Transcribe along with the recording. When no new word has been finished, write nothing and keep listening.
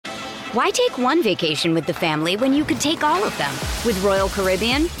Why take one vacation with the family when you could take all of them? With Royal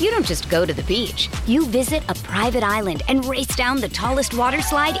Caribbean, you don't just go to the beach. You visit a private island and race down the tallest water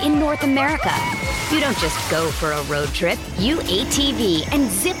slide in North America. You don't just go for a road trip. You ATV and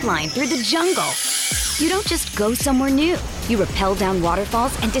zip line through the jungle. You don't just go somewhere new. You rappel down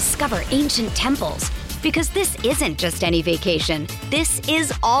waterfalls and discover ancient temples. Because this isn't just any vacation. This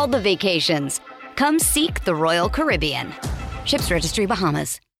is all the vacations. Come seek the Royal Caribbean. Ships Registry,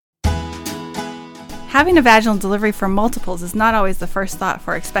 Bahamas. Having a vaginal delivery for multiples is not always the first thought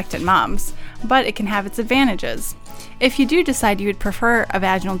for expectant moms, but it can have its advantages. If you do decide you would prefer a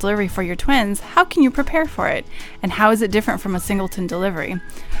vaginal delivery for your twins, how can you prepare for it? And how is it different from a singleton delivery?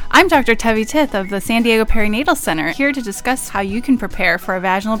 I'm Dr. Tevi Tith of the San Diego Perinatal Center, here to discuss how you can prepare for a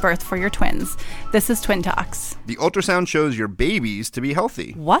vaginal birth for your twins. This is Twin Talks. The ultrasound shows your babies to be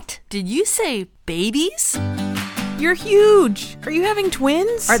healthy. What? Did you say babies? You're huge. Are you having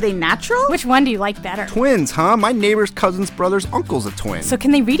twins? Are they natural? Which one do you like better? Twins, huh? My neighbor's cousin's brother's uncle's a twin. So can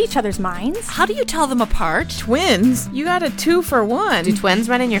they read each other's minds? How do you tell them apart? Twins? You got a 2 for 1. Do twins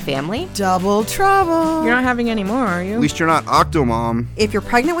run in your family? Double trouble. You're not having any more, are you? At least you're not Octomom. If you're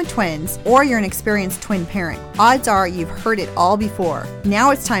pregnant with twins or you're an experienced twin parent, odds are you've heard it all before.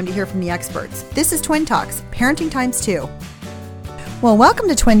 Now it's time to hear from the experts. This is Twin Talks, Parenting Times 2. Well, welcome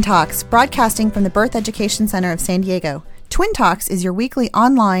to Twin Talks, broadcasting from the Birth Education Center of San Diego. Twin Talks is your weekly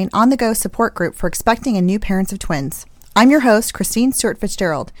online, on-the-go support group for expecting and new parents of twins. I'm your host, Christine Stewart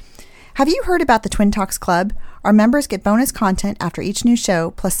Fitzgerald. Have you heard about the Twin Talks Club? Our members get bonus content after each new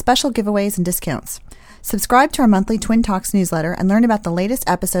show, plus special giveaways and discounts. Subscribe to our monthly Twin Talks newsletter and learn about the latest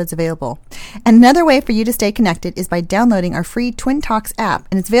episodes available. And another way for you to stay connected is by downloading our free Twin Talks app,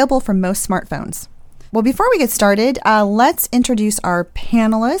 and it's available for most smartphones. Well, before we get started, let's introduce our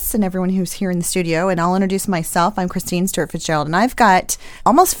panelists and everyone who's here in the studio. And I'll introduce myself. I'm Christine Stewart Fitzgerald, and I've got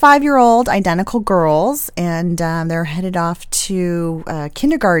almost 5-year-old identical girls, and they're headed off to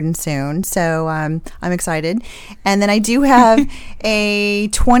kindergarten soon. So I'm excited. And then I do have a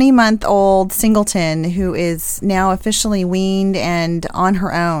 20-month-old singleton who is now officially weaned and on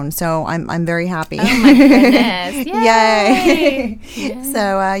her own. So I'm very happy. Oh my goodness! Yay! Yay!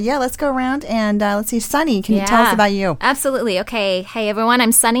 So let's go around and let's see. Sunny, can you tell us about you? Absolutely. Okay. Hey, everyone.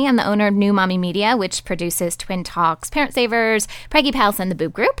 I'm Sunny. I'm the owner of New Mommy Media, which produces Twin Talks, Parent Savers, Preggy Pals, and the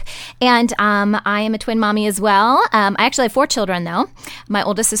Boob Group. And I am a twin mommy as well. I actually have 4 children, though. My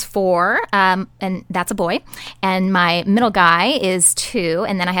oldest is 4, and that's a boy. And my middle guy is 2.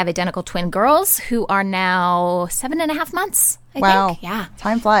 And then I have identical twin girls who are now 7.5 months. I think. Yeah.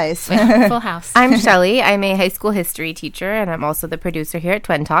 Time flies. Full house. I'm Shelly. I'm a high school history teacher, and I'm also the producer here at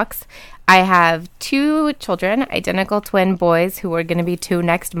Twin Talks. I have 2 children, identical twin boys who are going to be 2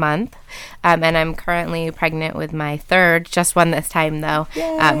 next month. And I'm currently pregnant with my 3rd, just 1 this time, though.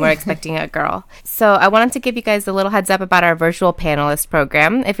 We're expecting a girl. So I wanted to give you guys a little heads up about our virtual panelist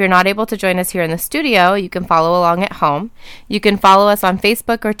program. If you're not able to join us here in the studio, you can follow along at home. You can follow us on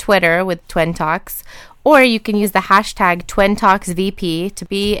Facebook or Twitter with Twin Talks. Or you can use the hashtag TwinTalksVP to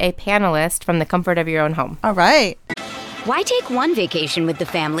be a panelist from the comfort of your own home. All right. Why take one vacation with the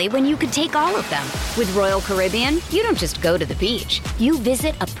family when you could take all of them? With Royal Caribbean, you don't just go to the beach. You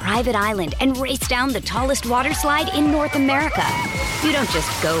visit a private island and race down the tallest water slide in North America. You don't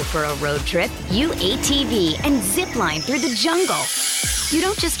just go for a road trip. You ATV and zip line through the jungle. You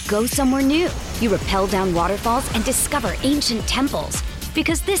don't just go somewhere new. You rappel down waterfalls and discover ancient temples.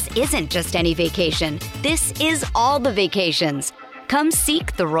 Because this isn't just any vacation. This is all the vacations. Come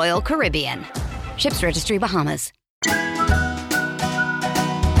seek the Royal Caribbean. Ships Registry, Bahamas.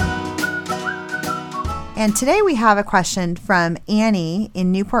 And today we have a question from Annie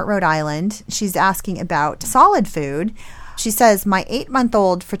in Newport, Rhode Island. She's asking about solid food. She says, my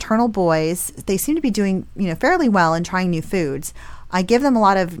 8-month-old fraternal boys, they seem to be doing, fairly well in trying new foods. I give them a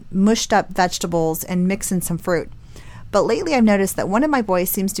lot of mushed up vegetables and mix in some fruit. But lately I've noticed that one of my boys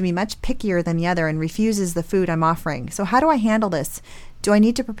seems to be much pickier than the other and refuses the food I'm offering. So how do I handle this? Do I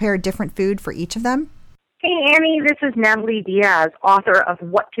need to prepare different food for each of them? Hey, Annie, this is Natalie Diaz, author of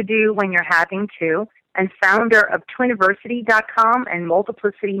What to Do When You're Having Two and founder of Twiniversity.com and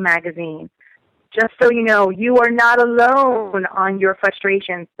Multiplicity Magazine. Just so you know, you are not alone on your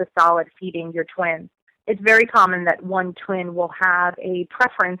frustrations with solid feeding your twins. It's very common that one twin will have a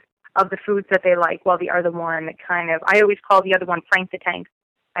preference of the foods that they like, while the other one I always call the other one Frank the Tank.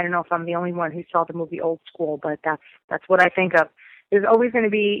 I don't know if I'm the only one who saw the movie Old School, but that's what I think of. There's always going to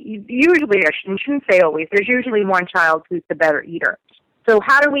be, usually, I shouldn't say always, there's usually one child who's the better eater. So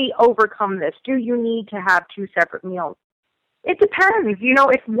how do we overcome this? Do you need to have 2 separate meals? It depends.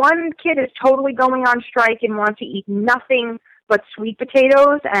 If one kid is totally going on strike and wants to eat nothing but sweet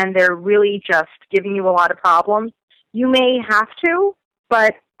potatoes and they're really just giving you a lot of problems, you may have to,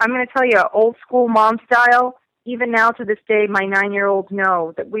 but I'm going to tell you, old school mom style, even now to this day, my 9-year-olds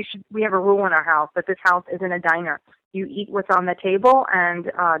know that we have a rule in our house that this house isn't a diner. You eat what's on the table,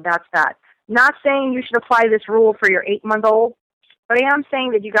 and that's that. Not saying you should apply this rule for your 8-month-old, but I am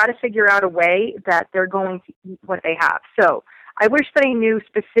saying that you got to figure out a way that they're going to eat what they have. So I wish that I knew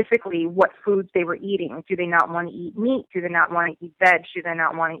specifically what foods they were eating. Do they not want to eat meat? Do they not want to eat veg? Do they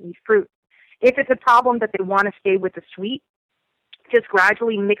not want to eat fruit? If it's a problem that they want to stay with the sweet, just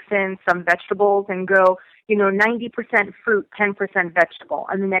gradually mix in some vegetables and go, 90% fruit, 10% vegetable.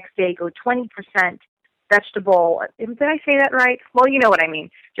 And the next day go 20% vegetable. Did I say that right? Well, you know what I mean.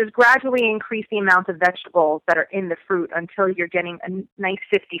 Just gradually increase the amount of vegetables that are in the fruit until you're getting a nice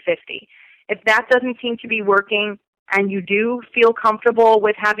 50-50. If that doesn't seem to be working and you do feel comfortable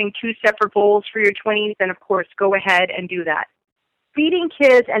with having 2 separate bowls for your twins, then of course go ahead and do that. Feeding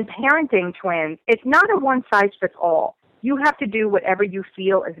kids and parenting twins, it's not a one-size-fits-all. You have to do whatever you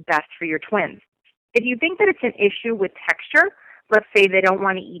feel is best for your twins. If you think that it's an issue with texture, let's say they don't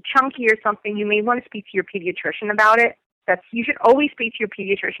want to eat chunky or something, you may want to speak to your pediatrician about it. You should always speak to your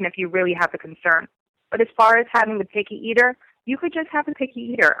pediatrician if you really have a concern. But as far as having the picky eater, you could just have a picky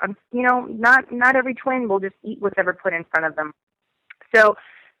eater. Not every twin will just eat whatever put in front of them. So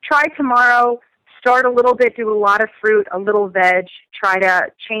try tomorrow. Start a little bit, do a lot of fruit, a little veg. Try to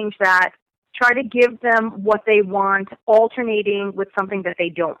change that. Try to give them what they want, alternating with something that they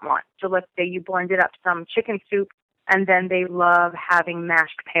don't want. So let's say you blended up some chicken soup, and then they love having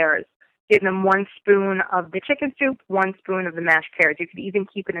mashed pears. Give them 1 spoon of the chicken soup, 1 spoon of the mashed pears. You could even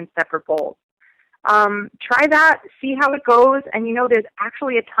keep it in separate bowls. Try that, see how it goes, and there's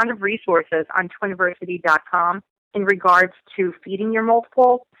actually a ton of resources on twinversity.com in regards to feeding your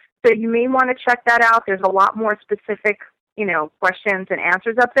multiples. So you may want to check that out. There's a lot more specific, questions and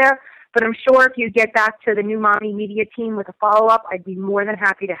answers up there. But I'm sure if you get back to the New Mommy Media team with a follow-up, I'd be more than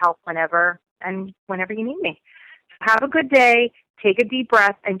happy to help whenever you need me. Have a good day, take a deep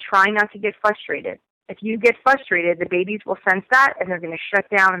breath, and try not to get frustrated. If you get frustrated, the babies will sense that, and they're going to shut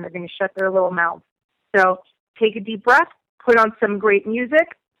down, and they're going to shut their little mouths. So take a deep breath, put on some great music,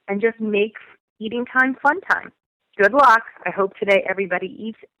 and just make eating time fun time. Good luck. I hope today everybody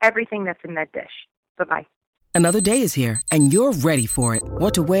eats everything that's in that dish. Bye-bye. Another day is here, and you're ready for it.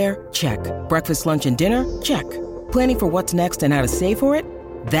 What to wear? Check. Breakfast, lunch, and dinner? Check. Planning for what's next and how to save for it?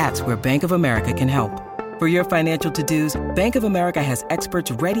 That's where Bank of America can help. For your financial to-dos, Bank of America has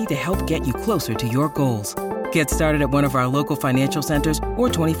experts ready to help get you closer to your goals. Get started at one of our local financial centers or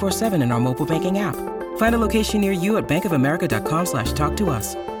 24/7 in our mobile banking app. Find a location near you at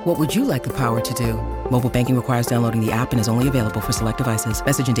bankofamerica.com/talktous. What would you like the power to do? Mobile banking requires downloading the app and is only available for select devices.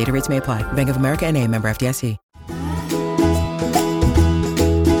 Message and data rates may apply. Bank of America NA, member FDIC.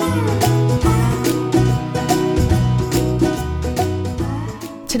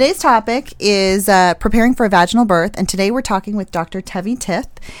 Today's topic is preparing for a vaginal birth, and today we're talking with Dr. Tevi Tith,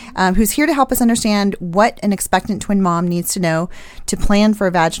 who's here to help us understand what an expectant twin mom needs to know to plan for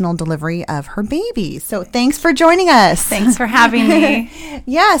a vaginal delivery of her baby. So thanks for joining us. Thanks for having me.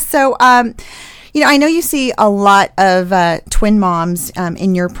 Yeah, so I know you see a lot of twin moms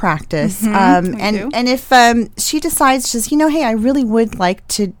in your practice, and if she decides, just hey, I really would like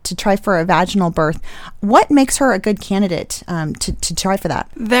to try for a vaginal birth, what makes her a good candidate to try for that?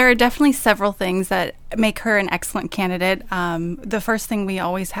 There are definitely several things that make her an excellent candidate. The first thing we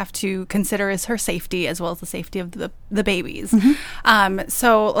always have to consider is her safety, as well as the safety of the babies.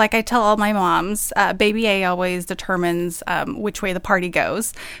 So like I tell all my moms, baby A always determines which way the party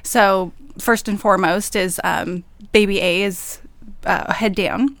goes. So first and foremost is baby A is head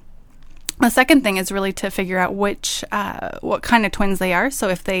down. The second thing is really to figure out what kind of twins they are. So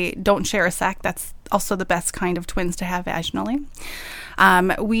if they don't share a sac, that's also the best kind of twins to have vaginally.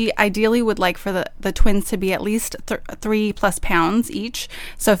 We ideally would like for the twins to be at least 3+ pounds each.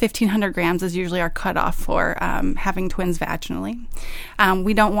 So 1,500 grams is usually our cutoff for having twins vaginally.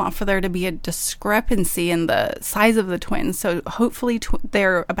 We don't want for there to be a discrepancy in the size of the twins. So hopefully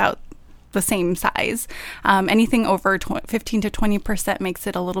they're about the same size. Anything over 15 to 20% makes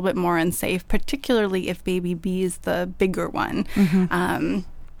it a little bit more unsafe, particularly if baby B is the bigger one.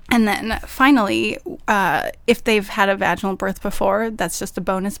 And then finally, if they've had a vaginal birth before, that's just a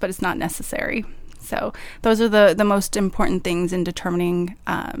bonus, but it's not necessary. So those are the most important things in determining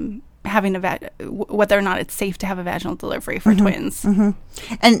having whether or not it's safe to have a vaginal delivery for twins. And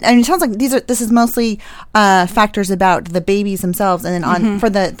it sounds like this is mostly factors about the babies themselves, and then for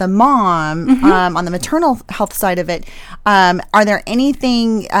the mom on the maternal health side of it, are there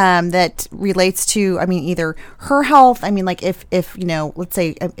anything that relates to, I mean, either her health, I mean, like if let's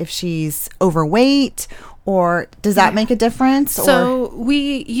say if she's overweight, or does that make a difference? So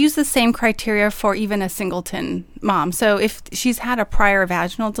we use the same criteria for even a singleton mom. So if she's had a prior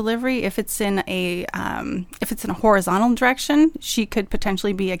vaginal delivery, if it's in a horizontal direction, she could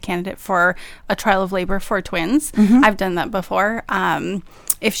potentially be a candidate for a trial of labor for twins. I've done that before.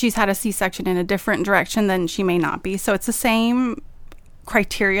 If she's had a C-section in a different direction, then she may not be. So it's the same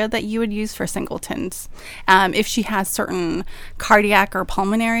criteria that you would use for singletons. If she has certain cardiac or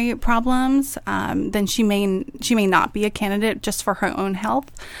pulmonary problems, then she may not be a candidate just for her own health.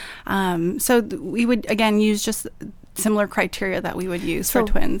 So we would again use just similar criteria that we would use for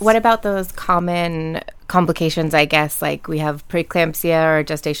twins. What about those common complications, I guess, like we have preeclampsia or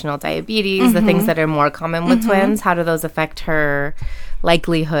gestational diabetes, the things that are more common with twins? How do those affect her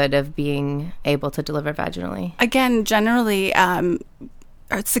likelihood of being able to deliver vaginally? Again, generally, our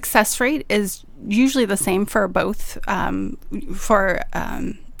success rate is usually the same for both, for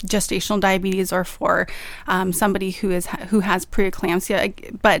gestational diabetes or for somebody who has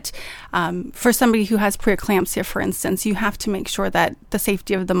preeclampsia. But for somebody who has preeclampsia, for instance, you have to make sure that the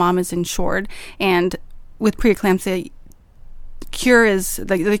safety of the mom is ensured. And with preeclampsia,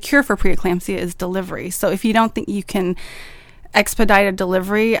 the cure for preeclampsia is delivery. So if you don't think you can expedite a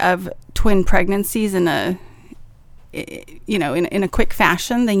delivery of twin pregnancies in a quick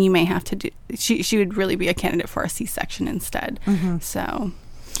fashion, then you may have to do. She would really be a candidate for a C-section instead. So.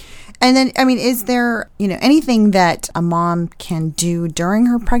 And then, I mean, is there, anything that a mom can do during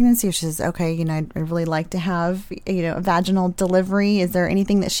her pregnancy if she says, okay, I'd really like to have, a vaginal delivery? Is there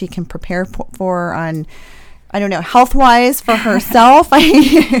anything that she can prepare for on, I don't know, health-wise for herself?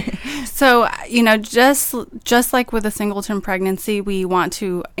 So, just like with a singleton pregnancy, we want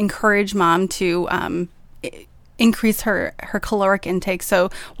to encourage mom to increase her caloric intake.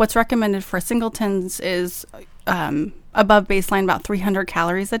 So what's recommended for singletons is above baseline about 300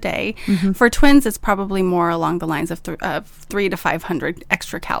 calories a day. For twins, it's probably more along the lines of 300 to 500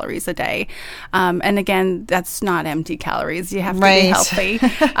 extra calories a day. And again, that's not empty calories. You have to be healthy.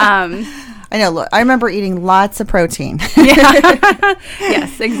 I know. Look, I remember eating lots of protein.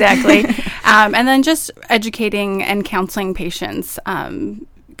 Yes, exactly. And then just educating and counseling patients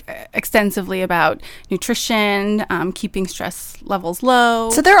extensively about nutrition, keeping stress levels low.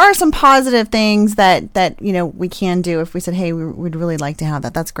 So there are some positive things that we can do if we said, hey, we'd really like to have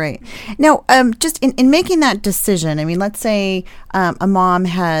that. That's great. Now, just in making that decision, I mean, let's say a mom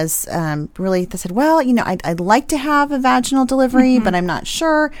has really said, well, I'd like to have a vaginal delivery, but I'm not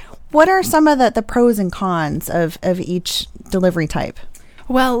sure. What are some of the pros and cons of each delivery type?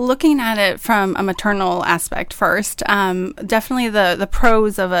 Well, looking at it from a maternal aspect first, definitely the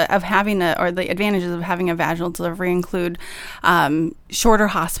pros of having or the advantages of having a vaginal delivery include shorter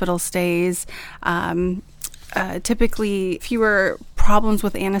hospital stays, typically fewer problems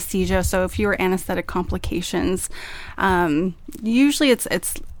with anesthesia, so fewer anesthetic complications. Usually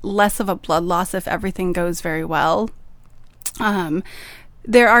it's less of a blood loss if everything goes very well.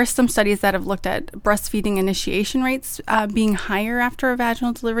 There are some studies that have looked at breastfeeding initiation rates being higher after a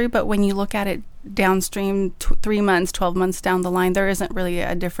vaginal delivery, but when you look at it downstream 3 months, 12 months down the line, there isn't really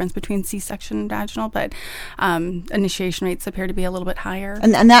a difference between C-section and vaginal, but initiation rates appear to be a little bit higher.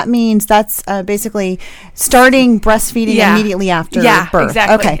 And that means that's basically starting breastfeeding immediately after birth.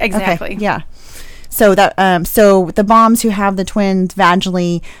 Exactly. Exactly. Okay. Yeah. So that so the moms who have the twins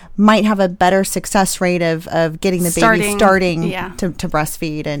vaginally might have a better success rate of getting the baby starting to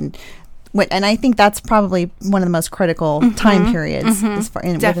breastfeed, and I think that's probably one of the most critical time periods as far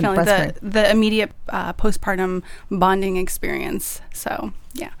definitely the immediate postpartum bonding experience. So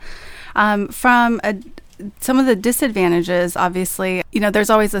from some of the disadvantages, obviously,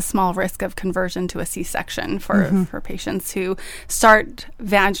 there's always a small risk of conversion to a C-section for patients who start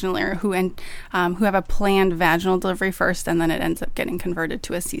vaginally or who have a planned vaginal delivery first, and then it ends up getting converted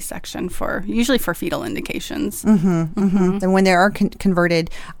to a C-section usually for fetal indications. And when they are converted,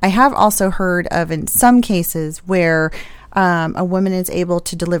 I have also heard of in some cases where a woman is able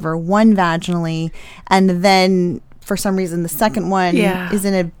to deliver one vaginally, and then for some reason the second one is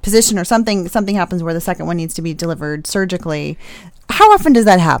in a position, or something happens where the second one needs to be delivered surgically. How often does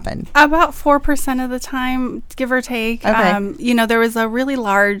that happen? About 4% of the time, give or take. Okay. There was a really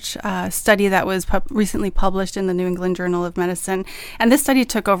large study that was recently published in the New England Journal of Medicine, and this study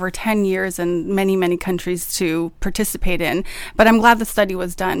took over 10 years and many, many countries to participate in. But I'm glad the study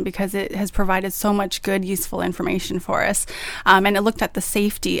was done because it has provided so much good, useful information for us. And it looked at the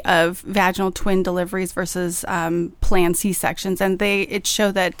safety of vaginal twin deliveries versus planned C-sections, and it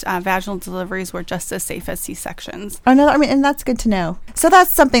showed that vaginal deliveries were just as safe as C-sections. Oh no, and that's good to know. So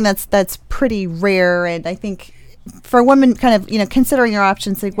that's something that's pretty rare, and I think for women, kind of considering your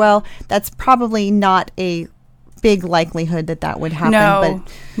options, like, well, that's probably not a big likelihood that would happen.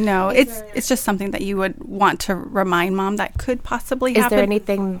 No, it's just something that you would want to remind mom that could possibly happen. Is there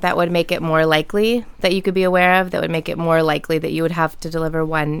anything that would make it more likely that you could be aware of that would make it more likely that you would have to deliver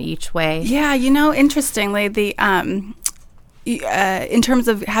one each way? Yeah, interestingly, the in terms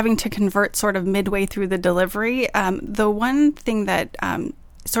of having to convert sort of midway through the delivery, the one thing that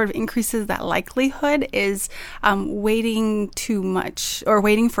sort of increases that likelihood is waiting too much or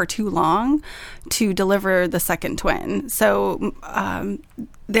waiting for too long to deliver the second twin. So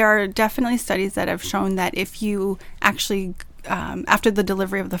there are definitely studies that have shown that if you actually after the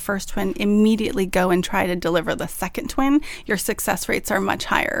delivery of the first twin, immediately go and try to deliver the second twin, your success rates are much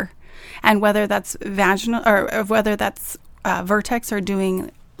higher. And whether that's vaginal or whether that's Vertex or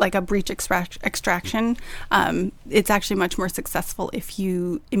doing like a breech extraction, it's actually much more successful if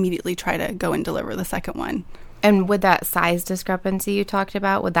you immediately try to go and deliver the second one. And would that size discrepancy you talked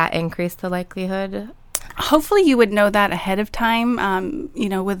about, would that increase the likelihood? Hopefully you would know that ahead of time,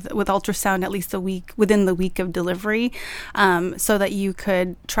 with ultrasound at least within the week of delivery, so that you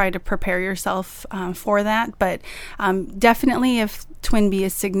could try to prepare yourself for that. But definitely if twin B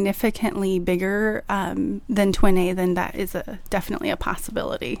is significantly bigger than twin A, then that is definitely a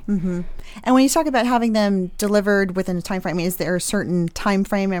possibility. Mm-hmm. And when you talk about having them delivered within a time frame, is there a certain time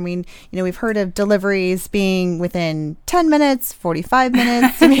frame? I mean, we've heard of deliveries being within 10 minutes, 45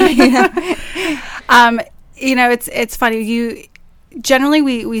 minutes. It's funny. Generally,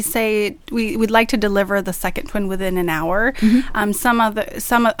 we say we'd like to deliver the second twin within an hour. Mm-hmm.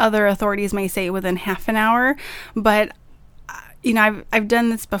 Some other authorities may say within half an hour, but I've done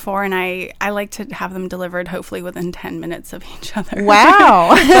this before, and I like to have them delivered hopefully within 10 minutes of each other.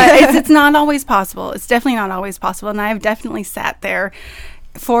 Wow. But it's not always possible. It's definitely not always possible, and I've definitely sat there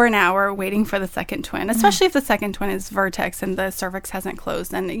for an hour waiting for the second twin, especially if the second twin is Vertex and the cervix hasn't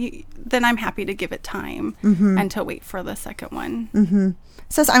closed. Then I'm happy to give it time and to wait for the second one. Mm-hmm.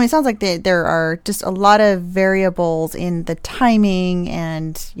 So, it sounds like there are just a lot of variables in the timing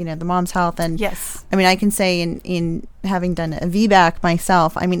and, the mom's health. And yes, I can say in having done a VBAC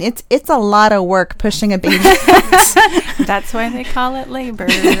myself, it's a lot of work pushing a baby. That's why they call it labor.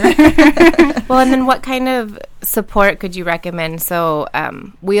 Well, and then what kind of support could you recommend? So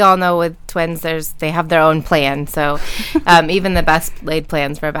we all know with twins, they have their own plan. So even the best laid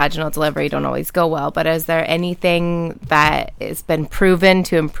plans for vaginal delivery don't always go well. But is there anything that has been proven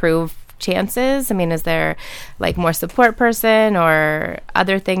to improve chances? Is there like more support person or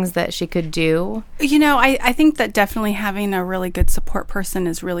other things that she could do? I think that definitely having a really good support person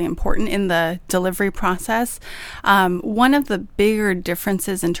is really important in the delivery process. One of the bigger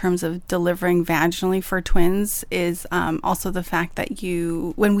differences in terms of delivering vaginally for twins is also the fact that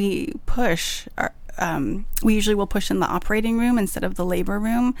when we push, we usually will push in the operating room instead of the labor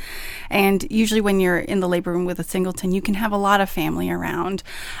room. And usually when you're in the labor room with a singleton, you can have a lot of family around.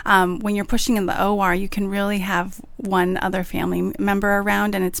 When you're pushing in the OR, you can really have one other family member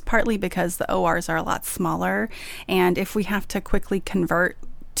around, and it's partly because the ORs are a lot smaller. And if we have to quickly convert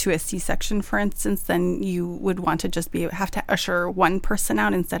to a C-section, for instance, then you would want to just have to usher one person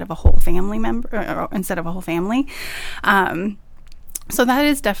out instead of a whole family member, So that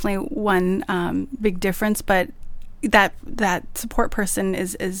is definitely one big difference, but that support person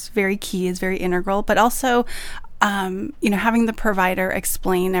is very key, is very integral, but also having the provider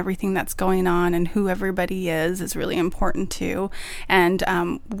explain everything that's going on and who everybody is really important too, and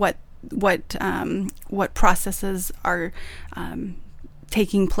what processes are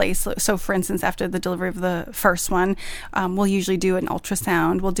taking place. So for instance, after the delivery of the first one, we'll usually do an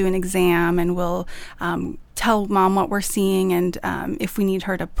ultrasound, we'll do an exam, and we'll tell mom what we're seeing, and if we need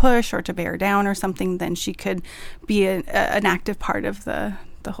her to push or to bear down or something, then she could be an active part of the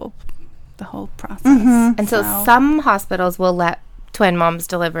whole process. Mm-hmm. And so some hospitals will let twin moms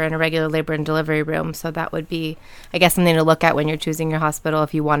deliver in a regular labor and delivery room. So that would be, I guess, something to look at when you're choosing your hospital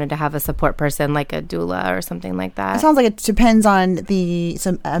if you wanted to have a support person like a doula or something like that. It sounds like it depends on the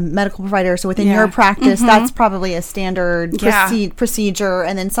medical provider. So within your practice, that's probably a standard procedure.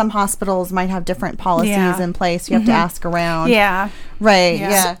 And then some hospitals might have different policies in place. You have to ask around. Yeah. Right.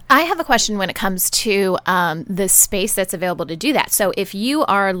 Yeah. So I have a question when it comes to the space that's available to do that. So if you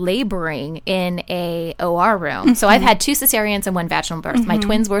are laboring in a OR room, so I've had 2 cesareans and 1 vaginal birth. My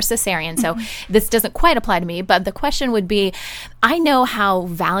twins were cesarean, so this doesn't quite apply to me. But the question would be, I know how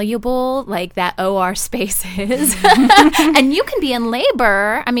valuable like that OR space is, and you can be in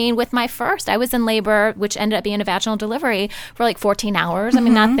labor. I mean, with my first, I was in labor, which ended up being a vaginal delivery for like 14 hours. I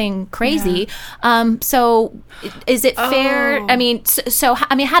mean, nothing crazy. So is it fair? I mean, so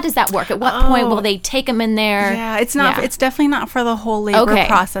I mean, how does that work? At what point will they take them in there? Yeah, it's not. It's definitely not for the whole labor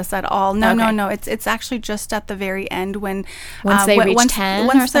process at all. No. It's actually just at the very end when once they reach 10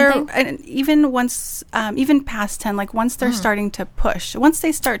 or something. And even past 10, like once they're starting to push. Once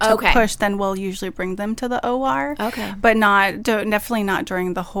they start to push, then we'll usually bring them to the OR. Okay, but definitely not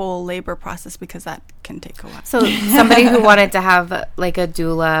during the whole labor process because that can take a while. So somebody who wanted to have like a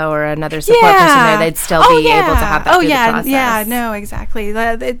doula or another support person there, they'd still be able to have that through the process. Yeah, no, exactly.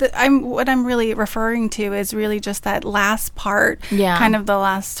 What I'm really referring to is really just that last part, kind of the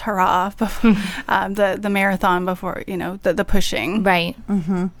last hurrah, the marathon before, the pushing. Right.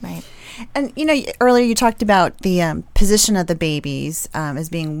 Right. And, earlier you talked about the position of the babies as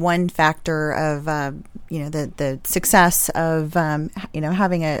being one factor of, the success of,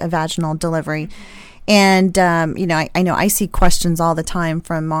 having a vaginal delivery. And, I know I see questions all the time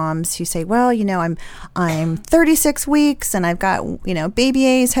from moms who say, well, I'm 36 weeks and I've got, baby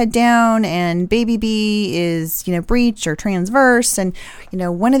A's head down and baby B is, breech or transverse. And,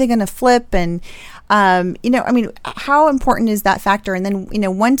 when are they going to flip? And, how important is that factor? And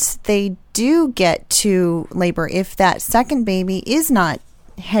then, once they do get to labor, if that second baby is not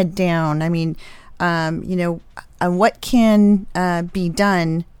head down, I mean, what can be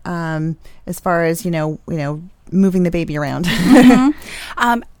done as far as moving the baby around?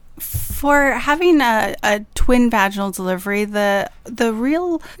 For having a twin vaginal delivery, the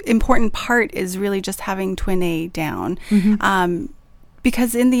real important part is really just having twin A down.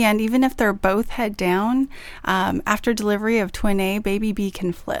 Because in the end, even if they're both head down, after delivery of twin A, baby B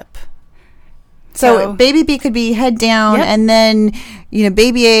can flip. So baby B could be head down, and then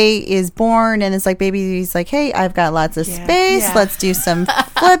baby A is born, and it's like baby B's like, hey, I've got lots of space. Let's do some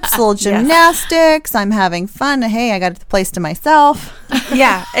flips, little gymnastics. I'm having fun. Hey, I got the place to myself.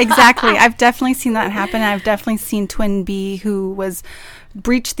 Yeah, exactly. I've definitely seen that happen. I've definitely seen twin B who was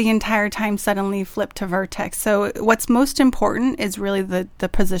breached the entire time suddenly flipped to vertex. So what's most important is really the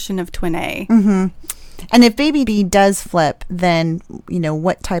position of twin A. And if baby B does flip, then,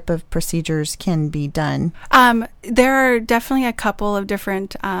 what type of procedures can be done? There are definitely a couple of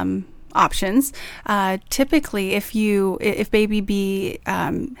different options. Typically, if baby B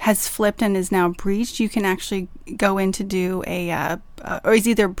has flipped and is now breached, you can actually go in to do or is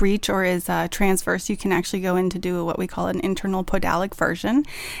either breech or is transverse. You can actually go in to do what we call an internal podalic version,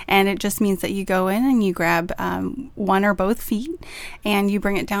 and it just means that you go in and you grab one or both feet and you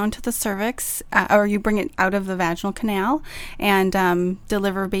bring it down to the cervix, or you bring it out of the vaginal canal and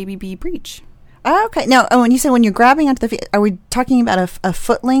deliver baby B breech. Okay. Now, when you say when you're grabbing onto the feet, are we talking about a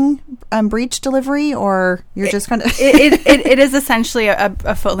footling breech delivery, or you're just kind of? It is essentially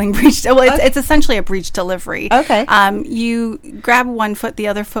a footling breech. Well, it's essentially a breech delivery. Okay. You grab one foot, the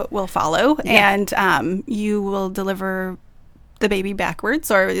other foot will follow, and you will deliver the baby backwards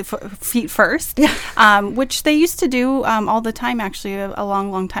or feet first, which they used to do all the time, actually, a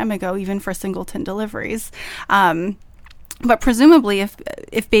long time ago, even for singleton deliveries. But presumably,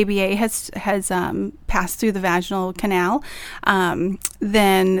 if baby A has passed through the vaginal canal,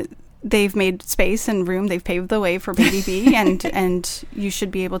 then they've made space and room. They've paved the way for baby B, and you should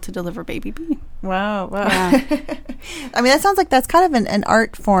be able to deliver baby B. Wow. Yeah. I mean, that sounds like that's kind of an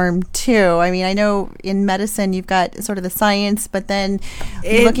art form too. I mean, I know in medicine you've got sort of the science, but then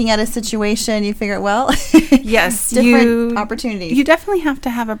looking at a situation, you figure, well, yes, different opportunities. You definitely have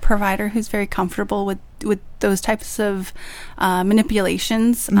to have a provider who's very comfortable with those types of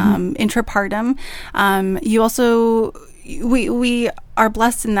manipulations, intrapartum. You also, we are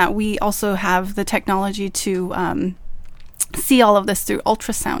blessed in that we also have the technology to see all of this through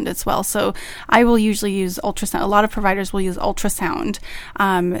ultrasound as well. So I will usually use ultrasound. A lot of providers will use ultrasound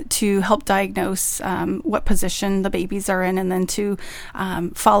to help diagnose what position the babies are in, and then to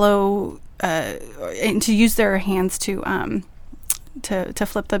follow and to use their hands to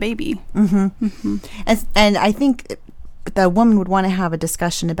flip the baby. And I think the woman would want to have a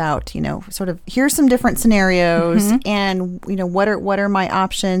discussion about, sort of here's some different scenarios and, what are my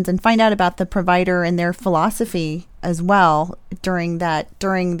options, and find out about the provider and their philosophy as well during the,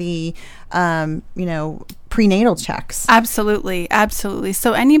 prenatal checks. Absolutely.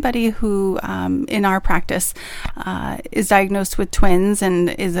 So anybody who in our practice is diagnosed with twins and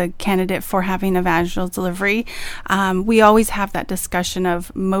is a candidate for having a vaginal delivery, we always have that discussion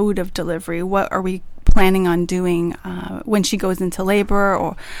of mode of delivery. What are we planning on doing when she goes into labor,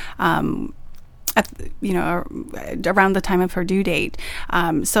 or around the time of her due date.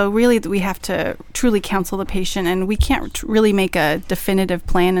 So really we have to truly counsel the patient, and we can't really make a definitive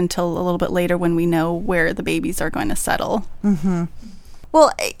plan until a little bit later when we know where the babies are going to settle. Mm-hmm.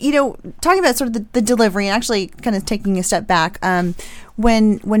 Well, talking about sort of the delivery, and actually kind of taking a step back,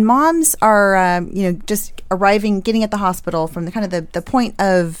 when moms are, just arriving, getting at the hospital from the point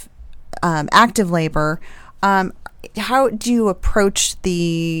of active labor, how do you approach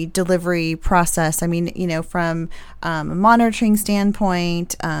the delivery process? I mean, from a monitoring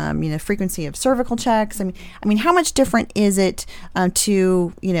standpoint, frequency of cervical checks. I mean, how much different is it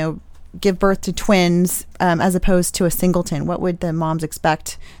to, give birth to twins as opposed to a singleton? What would the moms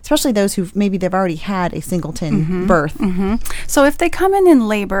expect, especially those who maybe they've already had a singleton birth? So if they come in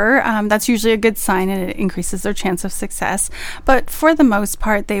labor, that's usually a good sign, and it increases their chance of success. But for the most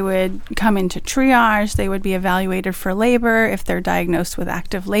part, they would come into triage. They would be evaluated for labor. If they're diagnosed with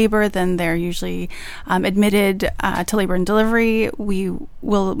active labor, then they're usually admitted to labor and delivery. We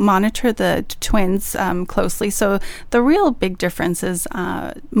will monitor the twins closely. So the real big difference is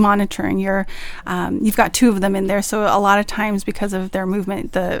monitoring. You've got two of them in there, so a lot of times because of their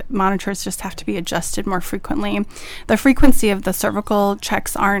movement, the monitors just have to be adjusted more frequently. The frequency of the cervical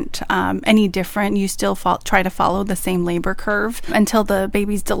checks aren't any different. You still try to follow the same labor curve until the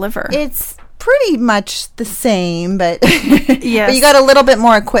babies deliver. It's pretty much the same, but yes. But you got a little bit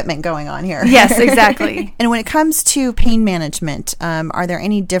more equipment going on here. Yes, exactly. And when it comes to pain management, are there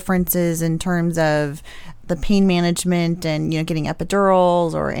any differences in terms of the pain management and getting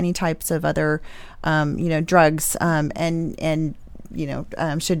epidurals or any types of other drugs, and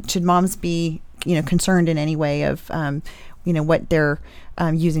should moms be concerned in any way of what they're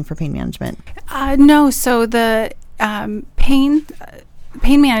using for pain management? No. So the pain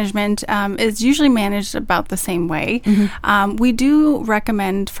management is usually managed about the same way. We do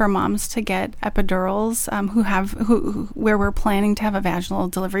recommend for moms to get epidurals where we're planning to have a vaginal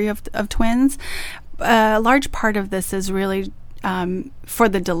delivery of twins. A large part of this is really for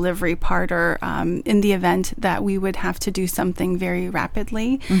the delivery part, or in the event that we would have to do something very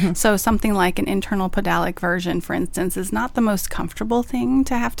rapidly. So something like an internal podalic version, for instance, is not the most comfortable thing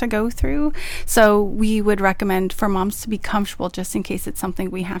to have to go through. So we would recommend for moms to be comfortable just in case it's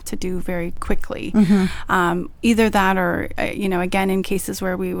something we have to do very quickly. Either that, or, again, in cases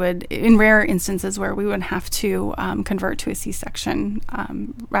where in rare instances where we would have to convert to a C-section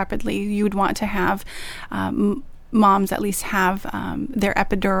rapidly, you would want to have moms at least have their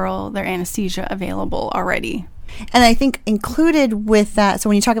epidural, their anesthesia available already. And I think included with that, so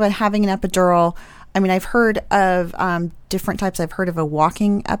when you talk about having an epidural, I mean, I've heard of different types. I've heard of a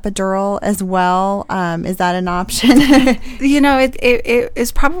walking epidural as well. Is that an option? It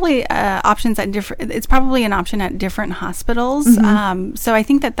is probably options at different. It's probably an option at different hospitals. So I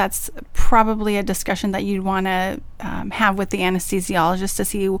think that's probably a discussion that you'd want to have with the anesthesiologist to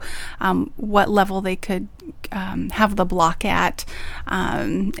see what level they could have the block at,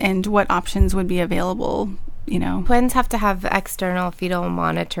 and what options would be available. Twins have to have external fetal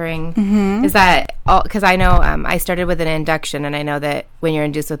monitoring. Is that all? Because I know I started with an induction, and I know that when you're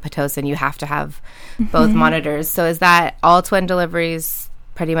induced with Pitocin, you have to have both monitors. So is that all twin deliveries?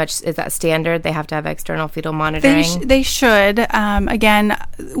 Pretty much, is that standard? They have to have external fetal monitoring? They should. Again,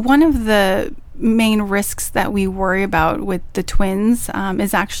 one of the main risks that we worry about with the twins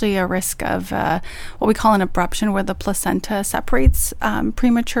is actually a risk of what we call an abruption, where the placenta separates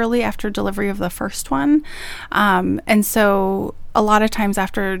prematurely after delivery of the first one. And so a lot of times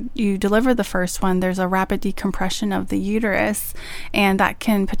after you deliver the first one, there's a rapid decompression of the uterus, and that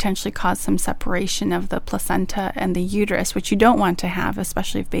can potentially cause some separation of the placenta and the uterus, which you don't want to have,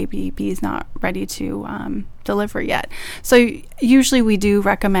 especially if baby B is not ready to deliver yet. So usually we do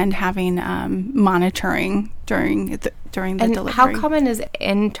recommend having monitoring during the delivery. How common is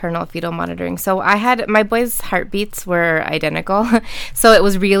internal fetal monitoring? So my boys' heartbeats were identical, so it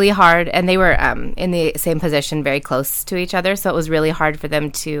was really hard, and they were in the same position, very close to each other, so it was really hard for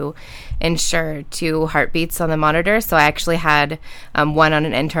them to ensure 2 heartbeats on the monitor. So I actually had one on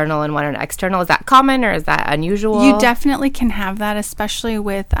an internal and one on an external. Is that common, or is that unusual? You definitely can have that, especially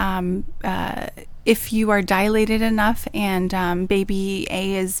with if you are dilated enough and baby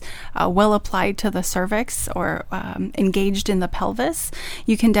A is well applied to the cervix or engaged in the pelvis,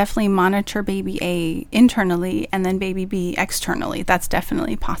 you can definitely monitor baby A internally and then baby B externally. That's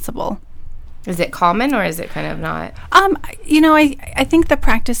definitely possible. Is it common or is it kind of not? I think the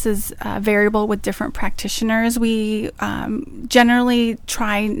practice is variable with different practitioners. We generally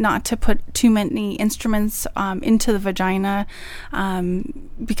try not to put too many instruments into the vagina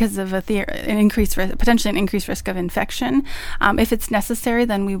because of potentially an increased risk of infection. If it's necessary,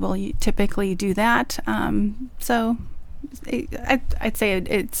 then we will typically do that. So I'd say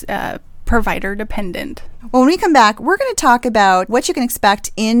it's provider dependent. Well, when we come back, we're going to talk about what you can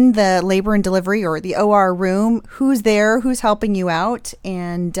expect in the labor and delivery or the OR room, who's there, who's helping you out,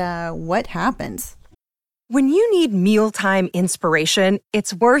 and what happens. When you need mealtime inspiration,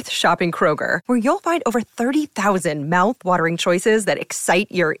 it's worth shopping Kroger, where you'll find over 30,000 mouth-watering choices that excite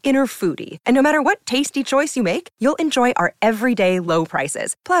your inner foodie. And no matter what tasty choice you make, you'll enjoy our everyday low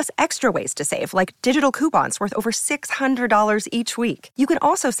prices, plus extra ways to save, like digital coupons worth over $600 each week. You can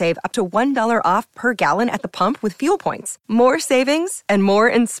also save up to $1 off per gallon at the pump with fuel points. More savings and more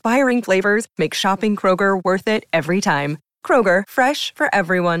inspiring flavors make shopping Kroger worth it every time. Kroger, fresh for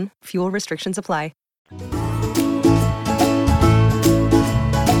everyone. Fuel restrictions apply.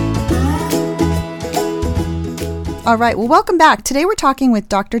 All right. Well, welcome back. Today we're talking with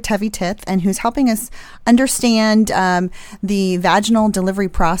Dr. Tevi Tith, and who's helping us understand the vaginal delivery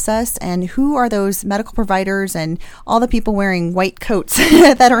process and who are those medical providers and all the people wearing white coats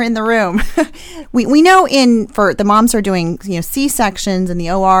that are in the room. we know for the moms are doing C-sections in the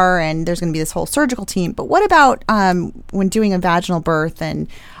OR, and there's going to be this whole surgical team. But what about when doing a vaginal birth? And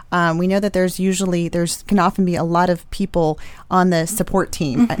we know that can often be a lot of people on the support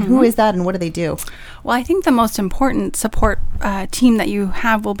team. Mm-hmm. Who is that and what do they do? Well, I think the most important support team that you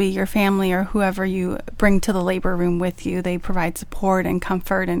have will be your family or whoever you bring to the labor room with you. They provide support and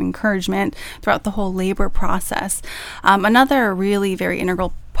comfort and encouragement throughout the whole labor process. Another really very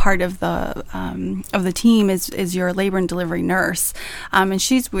integral part of the team is your labor and delivery nurse, and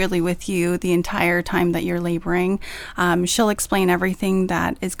she's really with you the entire time that you're laboring. She'll explain everything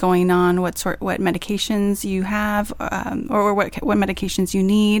that is going on, what medications you have, or what medications you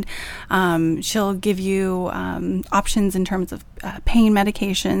need. She'll give you options in terms of pain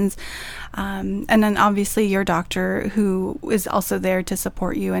medications, and then obviously your doctor, who is also there to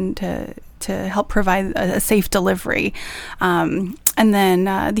support you and to help provide a safe delivery. And then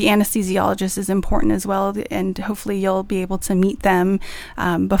the anesthesiologist is important as well, and hopefully you'll be able to meet them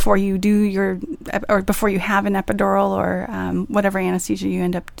before you before you have an epidural or whatever anesthesia you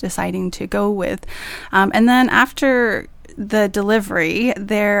end up deciding to go with. And then after the delivery,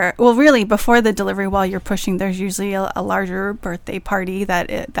 before the delivery, while you're pushing, there's usually a larger birthday party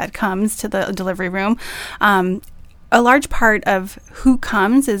that comes to the delivery room. A large part of who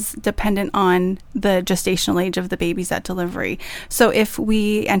comes is dependent on the gestational age of the babies at delivery. So if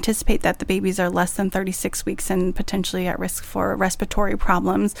we anticipate that the babies are less than 36 weeks and potentially at risk for respiratory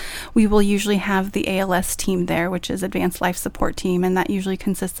problems, we will usually have the ALS team there, which is Advanced Life Support Team, and that usually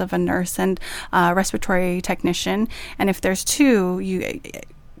consists of a nurse and a respiratory technician. And if there's two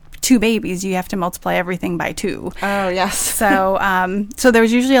babies, you have to multiply everything by 2. Oh, yes. So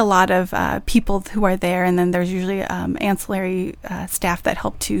there's usually a lot of people who are there, and then there's usually ancillary staff that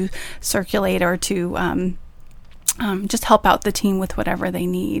help to circulate or to just help out the team with whatever they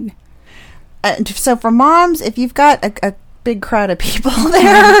need. So for moms, if you've got a big crowd of people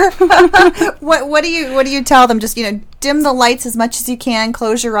there, what do you tell them? Just dim the lights as much as you can,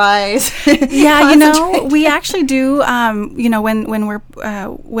 close your eyes. Yeah, we actually do. When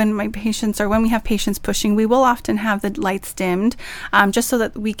my patients or when we have patients pushing, we will often have the lights dimmed, just so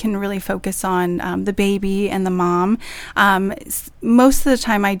that we can really focus on the baby and the mom. Most of the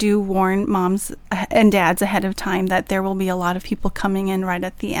time, I do warn moms and dads ahead of time that there will be a lot of people coming in right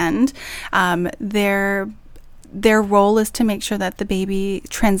at the end. Their role is to make sure that the baby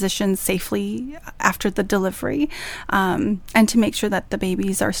transitions safely after the delivery, and to make sure that the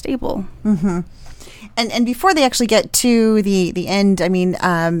babies are stable. Mm-hmm. And before they actually get to the end,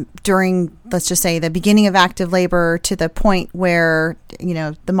 during, let's just say, the beginning of active labor to the point where,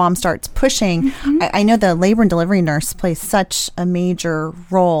 the mom starts pushing, mm-hmm. I know the labor and delivery nurse plays such a major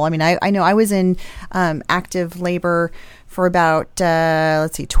role. I know I was in active labor for about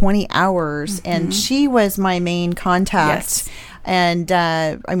 20 hours, mm-hmm. and she was my main contact. Yes. And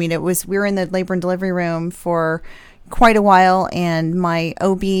we were in the labor and delivery room for quite a while, and my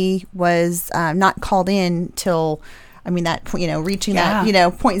OB was not called in till I mean, that, reaching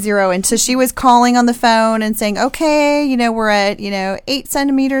that, point zero. And so she was calling on the phone and saying, okay, we're at, 8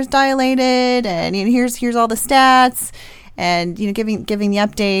 centimeters dilated, and here's all the stats, and, giving the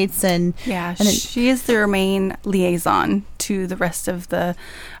updates. And she is their main liaison to the rest of the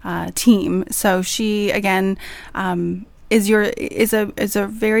team. So she, again, is a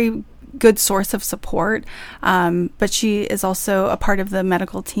very good source of support, but she is also a part of the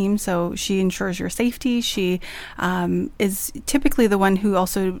medical team, so she ensures your safety. She is typically the one who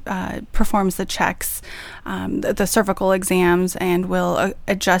also performs the checks, the cervical exams, and will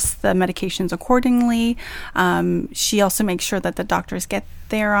adjust the medications accordingly. She also makes sure that the doctors get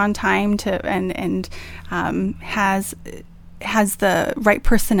there on time and has the right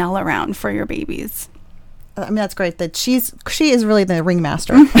personnel around for your babies. I mean, that's great that she is really the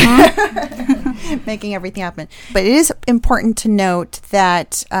ringmaster, making everything happen. But it is important to note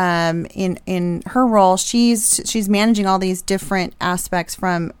that in her role, she's managing all these different aspects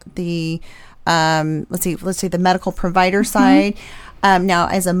from the let's say the medical provider side. Now,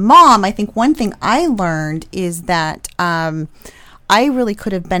 as a mom, I think one thing I learned is that I really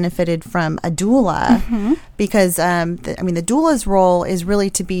could have benefited from a doula, because the doula's role is really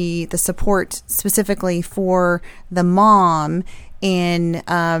to be the support specifically for the mom in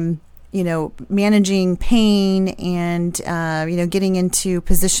managing pain and getting into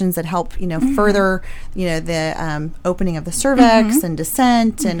positions that help further the opening of the cervix and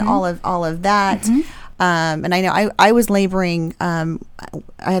descent and all of that. And I know I was laboring.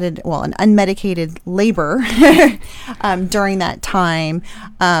 I had an unmedicated labor during that time,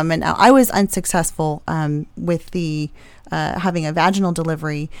 and I was unsuccessful with the having a vaginal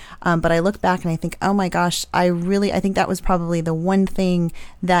delivery. But I look back and I think, oh my gosh, I think that was probably the one thing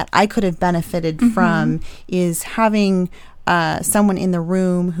that I could have benefited from, is having someone in the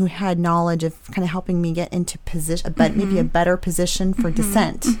room who had knowledge of kind of helping me get into position, but maybe a better position for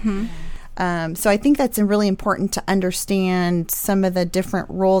descent. So I think that's really important to understand some of the different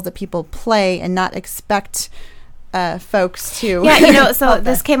roles that people play and not expect folks to. Yeah, so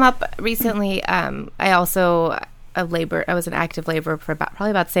this came up recently. I also I was an active laborer for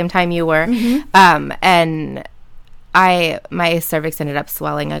probably about the same time you were. And my cervix ended up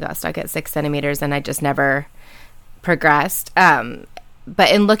swelling. I got stuck at 6 centimeters and I just never progressed.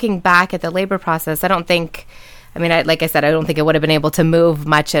 But in looking back at the labor process, I don't think, like I said, I don't think I would have been able to move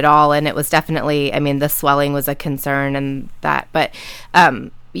much at all. And it was definitely, the swelling was a concern and that. But,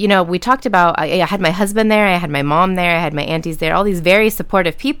 we talked about, I had my husband there, I had my mom there, I had my aunties there, all these very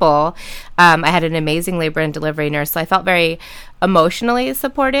supportive people. I had an amazing labor and delivery nurse. So I felt very emotionally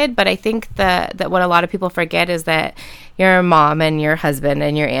supported. But I think that what a lot of people forget is that your mom and your husband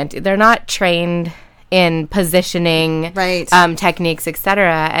and your auntie, they're not trained in positioning, techniques,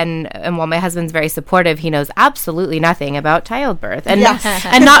 etc. And while my husband's very supportive, he knows absolutely nothing about childbirth. And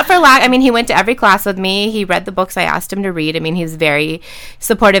and not for lack. He went to every class with me. He read the books I asked him to read. He's very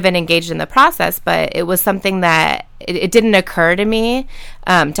supportive and engaged in the process. But it was something that it didn't occur to me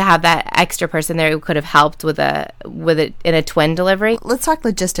to have that extra person there who could have helped with it in a twin delivery. Let's talk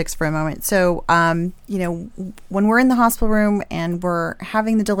logistics for a moment. So, when we're in the hospital room and we're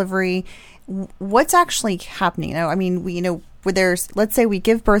having the delivery, what's actually happening? Let's say we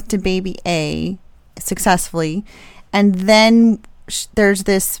give birth to baby A successfully, and then there's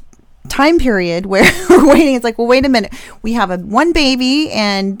this time period where we're waiting. It's like, well, wait a minute. We have one baby,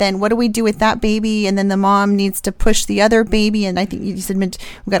 and then what do we do with that baby? And then the mom needs to push the other baby, and I think you said we've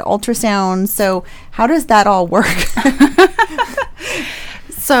got ultrasound. So how does that all work?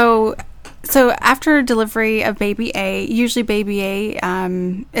 So after delivery of baby A, usually baby A,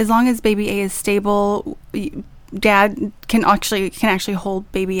 as long as baby A is stable, dad can actually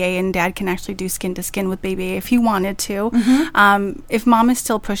hold baby A, and dad can actually do skin to skin with baby A if he wanted to. If mom is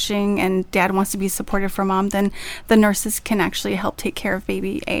still pushing and dad wants to be supportive for mom, then the nurses can actually help take care of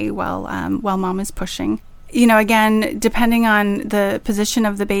baby A while mom is pushing. Again, depending on the position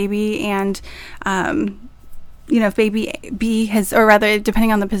of the baby and if baby B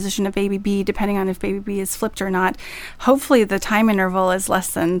depending on the position of baby B, depending on if baby B is flipped or not, hopefully the time interval is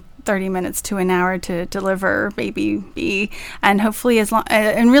less than 30 minutes to an hour to deliver baby B. And hopefully as long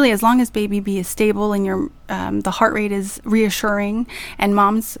as baby B is stable and the heart rate is reassuring and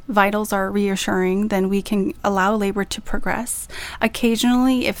mom's vitals are reassuring, then we can allow labor to progress.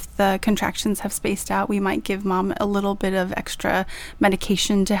 Occasionally, if the contractions have spaced out, we might give mom a little bit of extra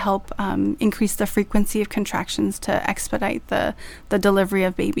medication to help increase the frequency of contractions to expedite the delivery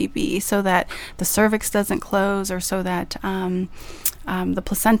of baby B, so that the cervix doesn't close, or so that the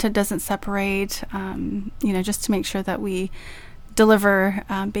placenta doesn't separate, just to make sure that we deliver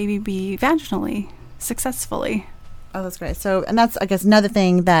baby B vaginally successfully. Oh, that's great. So, and that's, I guess, another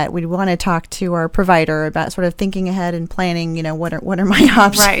thing that we'd want to talk to our provider about, sort of thinking ahead and planning, what are my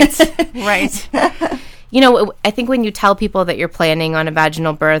options? Right. I think when you tell people that you're planning on a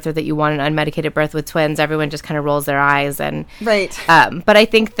vaginal birth or that you want an unmedicated birth with twins, everyone just kind of rolls their eyes. Right. But I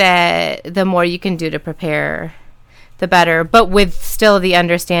think that the more you can do to prepare, the better. But with still the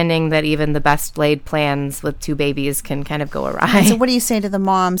understanding that even the best laid plans with 2 babies can kind of go awry. So what do you say to the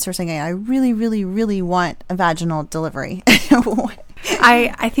moms who are saying, I really, really, really want a vaginal delivery?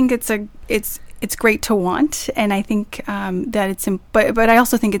 I think it's great to want, and I think that but I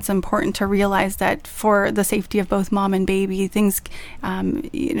also think it's important to realize that for the safety of both mom and baby, things,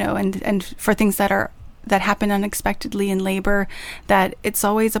 and for things that happen unexpectedly in labor, that it's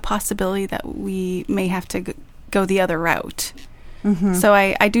always a possibility that we may have to go the other route. Mm-hmm. So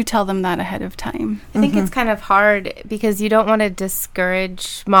I do tell them that ahead of time. I think it's kind of hard because you don't want to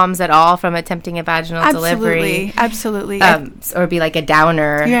discourage moms at all from attempting a vaginal delivery. Absolutely. Or be like a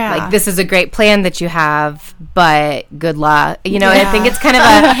downer. Yeah. Like, this is a great plan that you have, but good luck. I think it's kind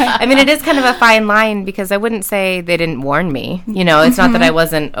of it is kind of a fine line, because I wouldn't say they didn't warn me. It's not that I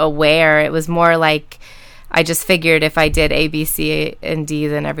wasn't aware. It was more like I just figured if I did A, B, C, and D,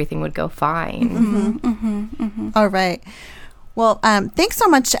 then everything would go fine. Mm-hmm. Mm-hmm. Mm-hmm. All right. Well, thanks so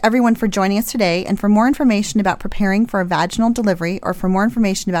much to everyone for joining us today. And for more information about preparing for a vaginal delivery, or for more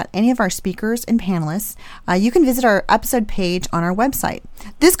information about any of our speakers and panelists, you can visit our episode page on our website.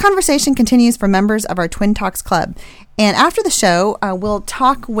 This conversation continues for members of our Twin Talks Club. And after the show, we'll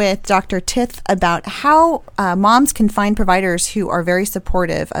talk with Dr. Tith about how moms can find providers who are very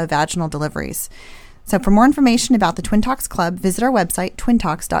supportive of vaginal deliveries. So for more information about the Twin Talks Club, visit our website,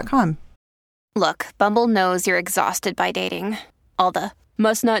 twintalks.com. Look, Bumble knows you're exhausted by dating. All the,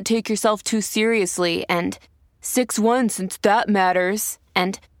 must not take yourself too seriously, and 6'1" since that matters,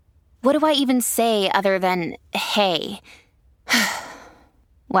 and what do I even say other than, hey?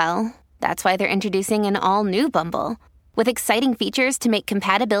 Well, that's why they're introducing an all-new Bumble, with exciting features to make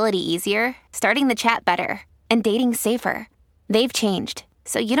compatibility easier, starting the chat better, and dating safer. They've changed,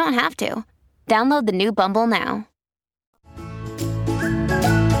 so you don't have to. Download the new Bumble now.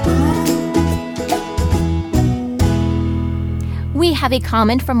 We have a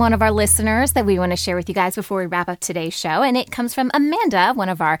comment from one of our listeners that we want to share with you guys before we wrap up today's show. And it comes from Amanda, one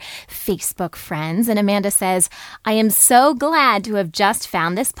of our Facebook friends. And Amanda says, I am so glad to have just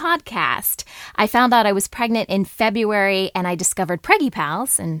found this podcast. I found out I was pregnant in February and I discovered Preggy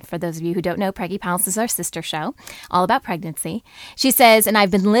Pals. And for those of you who don't know, Preggy Pals is our sister show, all about pregnancy. She says, and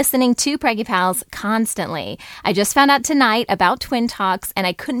I've been listening to Preggy Pals constantly. I just found out tonight about Twin Talks and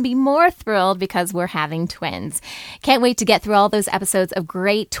I couldn't be more thrilled because we're having twins. Can't wait to get through all those episodes of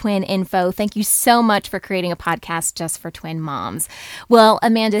great twin info. Thank you so much for creating a podcast just for twin moms. Well,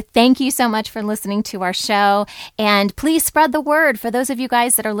 Amanda, thank you so much for listening to our show. And please spread the word. For those of you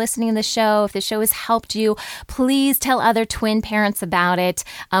guys that are listening to the show, if the show has helped you, please tell other twin parents about it.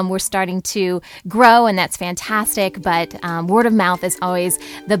 We're starting to grow, and that's fantastic. But word of mouth is always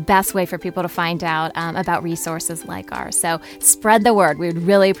the best way for people to find out about resources like ours. So spread the word. We would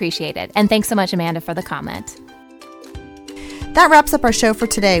really appreciate it. And thanks so much, Amanda, for the comment. That wraps up our show for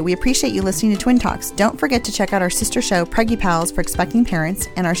today. We appreciate you listening to Twin Talks. Don't forget to check out our sister show, Preggy Pals, for expecting parents,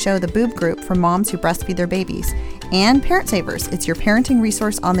 and our show, The Boob Group, for moms who breastfeed their babies. And Parent Savers. It's your parenting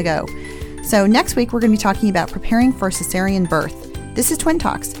resource on the go. So next week, we're going to be talking about preparing for cesarean birth. This is Twin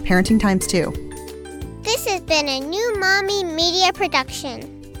Talks, Parenting Times 2. This has been a New Mommy Media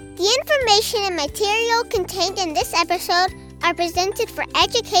production. The information and material contained in this episode are presented for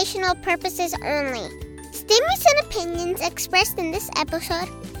educational purposes only. Statements and opinions expressed in this episode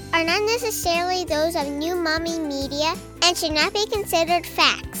are not necessarily those of New Mommy Media and should not be considered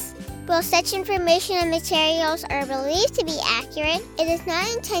facts. While such information and materials are believed to be accurate, it is not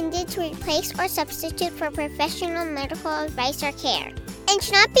intended to replace or substitute for professional medical advice or care, and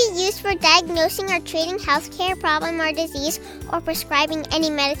should not be used for diagnosing or treating healthcare problem or disease or prescribing any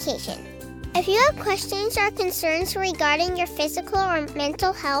medication. If you have questions or concerns regarding your physical or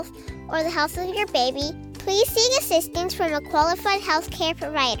mental health or the health of your baby, please seek assistance from a qualified healthcare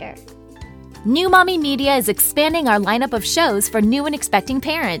provider. New Mommy Media is expanding our lineup of shows for new and expecting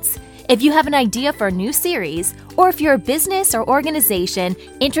parents. If you have an idea for a new series, or if you're a business or organization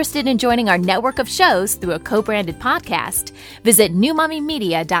interested in joining our network of shows through a co-branded podcast, visit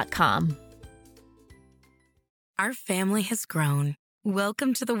newmommymedia.com. Our family has grown.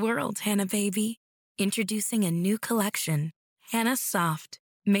 Welcome to the world, Hannah baby. Introducing a new collection, Hannah Soft,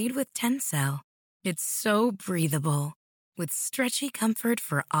 made with Tencel. It's so breathable, with stretchy comfort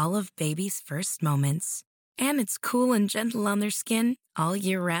for all of baby's first moments. And it's cool and gentle on their skin all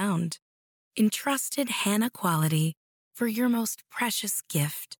year round. Entrusted Hannah quality for your most precious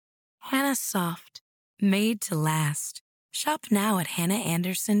gift. Hannah Soft, made to last. Shop now at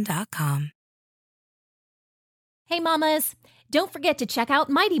hannahanderson.com. Hey mamas, don't forget to check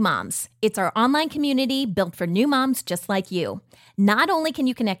out Mighty Moms. It's our online community built for new moms just like you. Not only can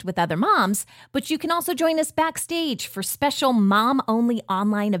you connect with other moms, but you can also join us backstage for special mom-only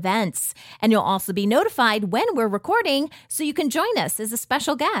online events. And you'll also be notified when we're recording so you can join us as a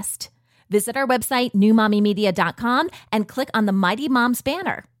special guest. Visit our website, newmommymedia.com, and click on the Mighty Moms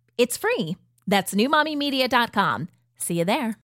banner. It's free. That's newmommymedia.com. See you there.